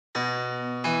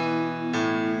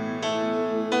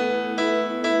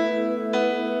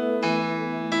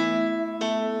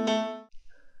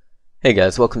Hey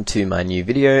guys, welcome to my new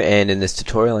video, and in this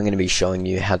tutorial I'm going to be showing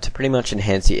you how to pretty much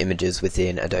enhance your images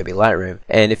within Adobe Lightroom.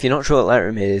 And if you're not sure what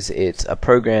Lightroom is, it's a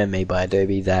program made by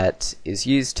Adobe that is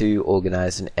used to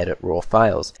organize and edit raw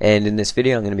files. And in this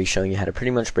video I'm going to be showing you how to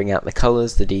pretty much bring out the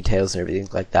colors, the details and everything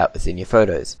like that within your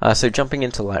photos. So jumping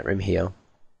into Lightroom here,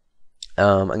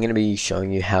 I'm going to be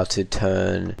showing you how to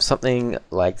turn something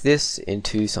like this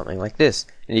into something like this.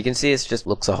 And you can see it just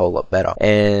looks a whole lot better.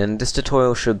 And this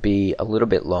tutorial should be a little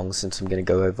bit long since I'm going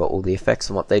to go over all the effects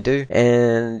and what they do.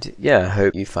 And yeah, I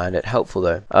hope you find it helpful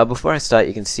though. Before I start,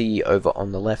 you can see over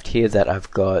on the left here that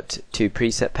I've got two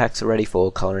preset packs already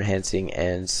for color enhancing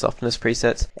and softness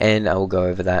presets. And I will go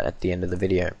over that at the end of the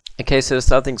video. Okay, so to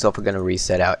start things off, we're going to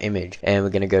reset our image. And we're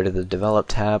going to go to the Develop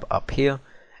tab up here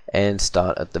and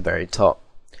start at the very top.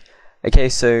 Okay,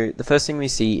 so the first thing we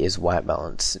see is white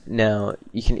balance. Now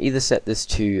you can either set this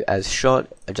to as shot,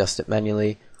 adjust it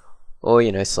manually, or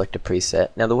select a preset.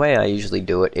 Now the way I usually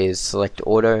do it is select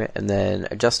auto and then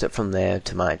adjust it from there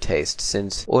to my taste,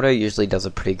 since auto usually does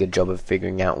a pretty good job of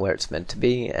figuring out where it's meant to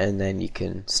be, and then you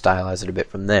can stylize it a bit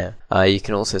from there. You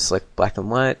can also select black and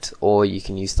white, or you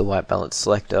can use the white balance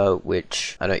selector,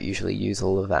 which I don't usually use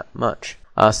all of that much.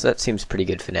 So that seems pretty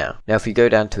good for now. Now if you go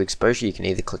down to exposure, you can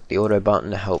either click the auto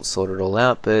button to help sort it all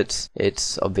out, but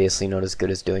it's obviously not as good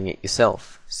as doing it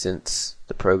yourself, since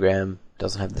the program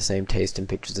doesn't have the same taste in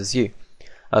pictures as you.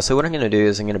 So what I'm going to do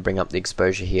is I'm going to bring up the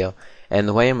exposure here, and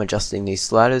the way I'm adjusting these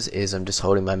sliders is I'm just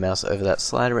holding my mouse over that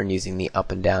slider and using the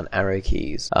up and down arrow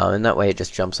keys, and that way it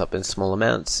just jumps up in small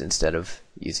amounts instead of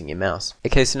using your mouse.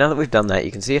 Okay, so now that we've done that,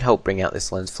 you can see it helped bring out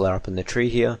this lens flare up in the tree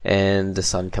here and the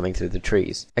sun coming through the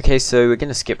trees. Okay, so we're going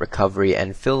to skip recovery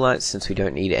and fill lights since we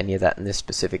don't need any of that in this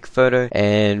specific photo,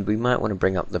 and we might want to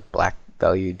bring up the black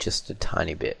value just a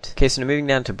tiny bit. Okay, so now moving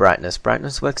down to brightness.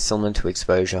 Brightness works similar to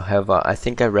exposure, however I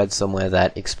think I read somewhere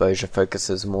that exposure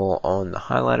focuses more on the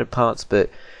highlighted parts,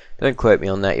 but don't quote me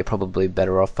on that. You're probably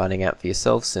better off finding out for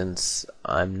yourself, since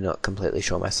I'm not completely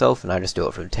sure myself and I just do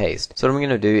it from taste. So what I'm going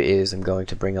to do is I'm going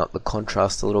to bring up the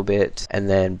contrast a little bit and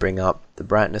then bring up the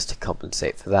brightness to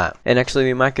compensate for that. And actually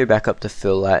we might go back up to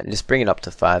fill light and just bring it up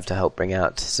to 5 to help bring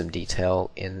out some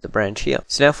detail in the branch here.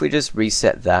 So now if we just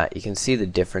reset that, you can see the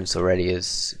difference already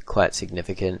is quite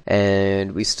significant,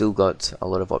 and we still got a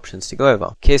lot of options to go over.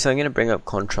 Okay, so I'm going to bring up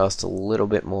contrast a little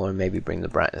bit more and maybe bring the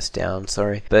brightness down,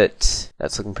 but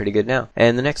that's looking pretty good now.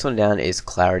 And the next one down is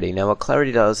clarity. Now what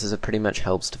clarity does is it pretty much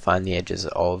helps define the edges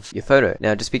of your photo.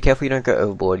 Now just be careful you don't go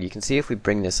overboard. You can see if we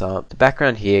bring this up, the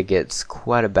background here gets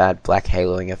quite a bad black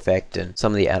haloing effect, and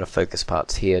some of the out of focus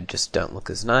parts here just don't look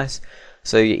as nice.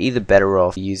 So you're either better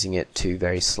off using it to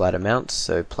very slight amounts,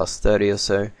 so plus 30 or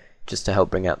so, just to help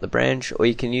bring out the branch, or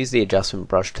you can use the adjustment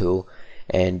brush tool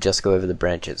and just go over the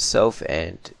branch itself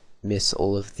and miss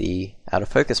all of the out of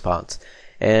focus parts.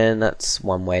 And that's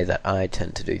one way that I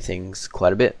tend to do things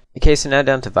quite a bit. Okay, so now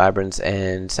down to vibrance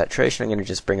and saturation. I'm going to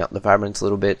just bring up the vibrance a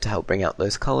little bit to help bring out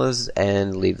those colors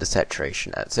and leave the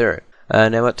saturation at 0.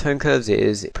 Now what tone curves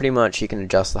is, pretty much you can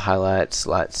adjust the highlights,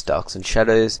 lights, darks and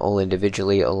shadows all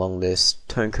individually along this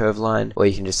tone curve line, or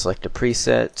you can just select a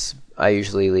preset. I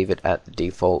usually leave it at the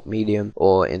default medium,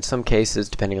 or in some cases,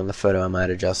 depending on the photo, I might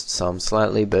adjust some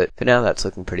slightly, but for now that's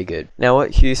looking pretty good. Now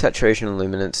what hue, saturation and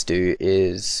luminance do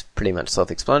is pretty much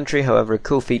self-explanatory. However, a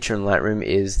cool feature in Lightroom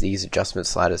is these adjustment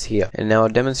sliders here. And now I'll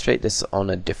demonstrate this on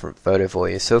a different photo for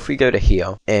you. So if we go to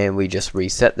here and we just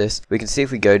reset this, we can see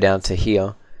if we go down to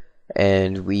here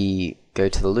and we go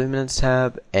to the luminance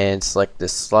tab and select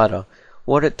this slider,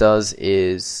 what it does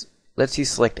is lets you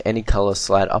select any color,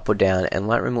 slide up or down, and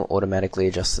Lightroom will automatically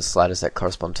adjust the sliders that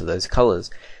correspond to those colors.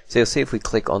 So you'll see if we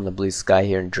click on the blue sky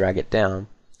here and drag it down,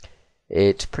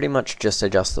 it pretty much just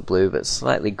adjusts the blue but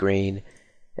slightly green,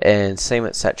 and same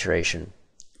with saturation.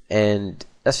 And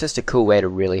that's just a cool way to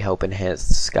really help enhance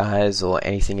the skies or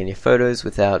anything in your photos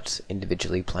without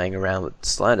individually playing around with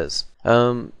sliders.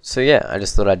 So yeah, I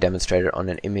just thought I'd demonstrate it on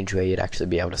an image where you'd actually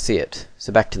be able to see it.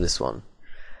 So back to this one,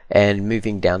 and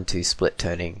moving down to split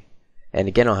toning. And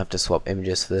again, I'll have to swap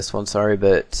images for this one, sorry,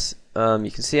 but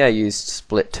you can see I used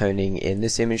split toning in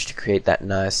this image to create that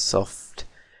nice soft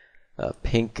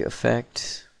pink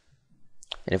effect.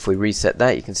 And if we reset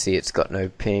that, you can see it's got no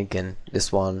pink, and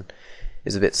this one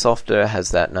is a bit softer,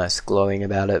 has that nice glowing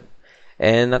about it.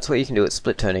 And that's what you can do with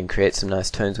split toning, create some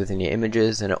nice tones within your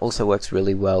images, and it also works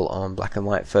really well on black and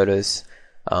white photos,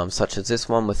 such as this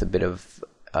one with a bit of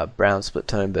brown split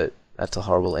tone, but that's a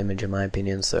horrible image in my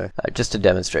opinion, so just a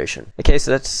demonstration. Okay, so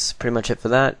that's pretty much it for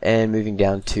that, and moving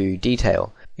down to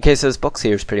detail. Okay, so this box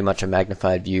here is pretty much a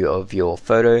magnified view of your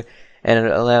photo, and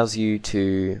it allows you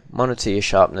to monitor your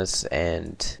sharpness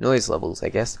and noise levels, I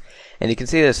guess. And you can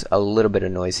see there's a little bit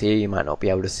of noise here. You might not be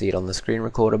able to see it on the screen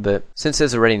recorder, but since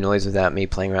there's already noise without me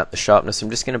playing around with the sharpness, I'm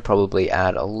just going to probably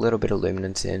add a little bit of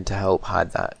luminance in to help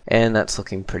hide that. And that's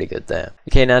looking pretty good there.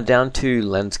 Okay, now down to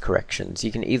lens corrections.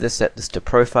 You can either set this to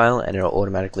profile and it'll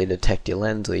automatically detect your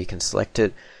lens, or you can select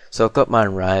it. So I've got mine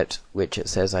right, which it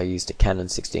says I used a Canon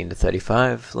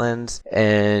 16-35 lens,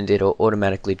 and it'll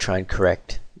automatically try and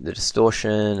correct the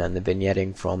distortion and the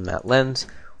vignetting from that lens.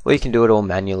 Or you can do it all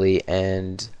manually,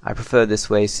 and I prefer this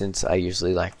way since I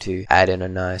usually like to add in a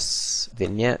nice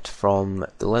vignette from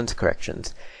the lens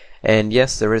corrections. And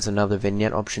yes, there is another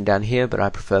vignette option down here, but I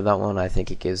prefer that one. I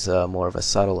think it gives more of a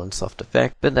subtle and soft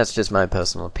effect, but that's just my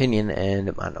personal opinion, and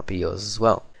it might not be yours as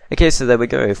well. Okay, so there we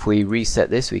go. If we reset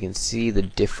this, we can see the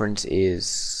difference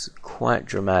is quite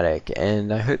dramatic,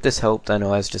 and I hope this helped. I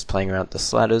know I was just playing around with the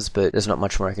sliders, but there's not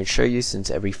much more I can show you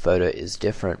since every photo is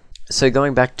different. So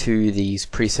going back to these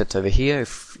presets over here,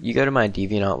 if you go to my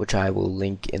DeviantArt, which I will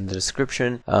link in the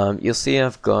description, you'll see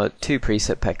I've got two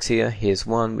preset packs here. Here's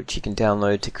one which you can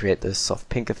download to create the soft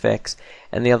pink effects,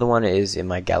 and the other one is in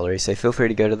my gallery. So feel free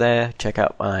to go to there, check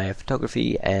out my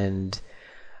photography, and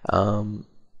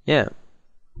yeah,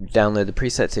 download the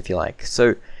presets if you like.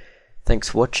 So thanks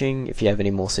for watching. If you have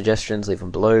any more suggestions, leave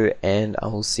them below, and I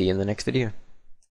will see you in the next video.